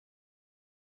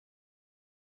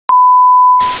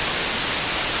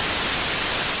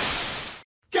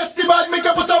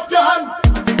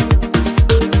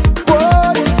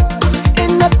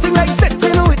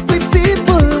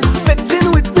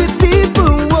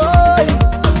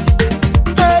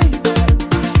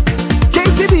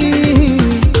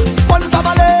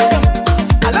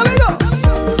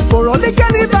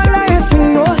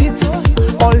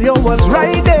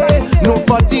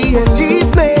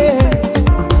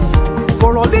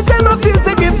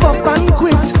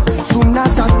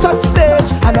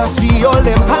see all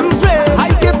them hands raised. I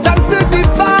give thanks to the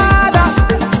Father.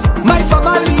 My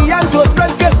family and close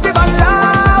friends get stable and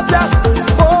love ya.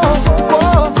 Oh,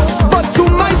 oh. But to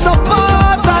my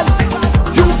supporters,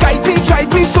 you guide me,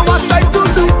 guide me, so I strive to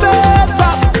do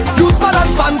better. Use more than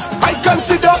fans, I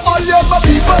consider all your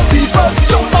people, people.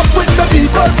 Jump up with the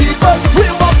people, people.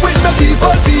 Wave up with the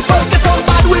people, people. Get on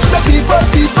bad with the people,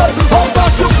 people. Oh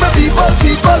gosh, look the people,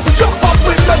 people. Jump up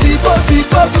with the people,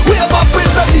 people. Wave up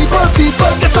with the people,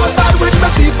 people. Get on bad with the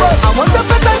people. I want to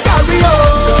fit and carry on.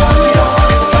 Carry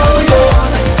on, carry on.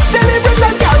 Celebrate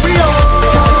and carry on.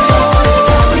 Carry on,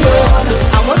 carry on.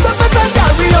 I want to fit and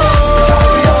carry on.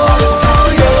 Carry on,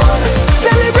 carry on.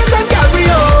 Celebrate and carry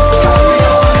on. Carry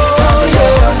on, carry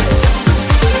on.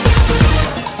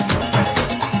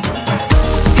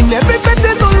 In every bed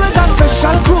there's always a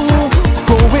special crew.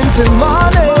 Going till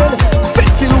morning, fit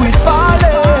till we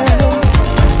falling.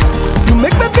 You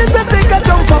make me feel to take a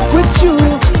jump up with you.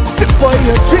 Sip while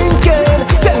you're drinking,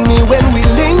 tell me when we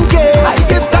linking. I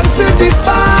give thanks to the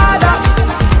Father.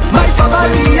 My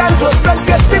family and close friends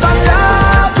get stable and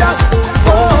love ya.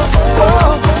 Oh,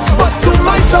 oh. But to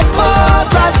my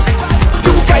supporters,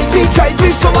 you guide me,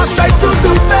 so I strive to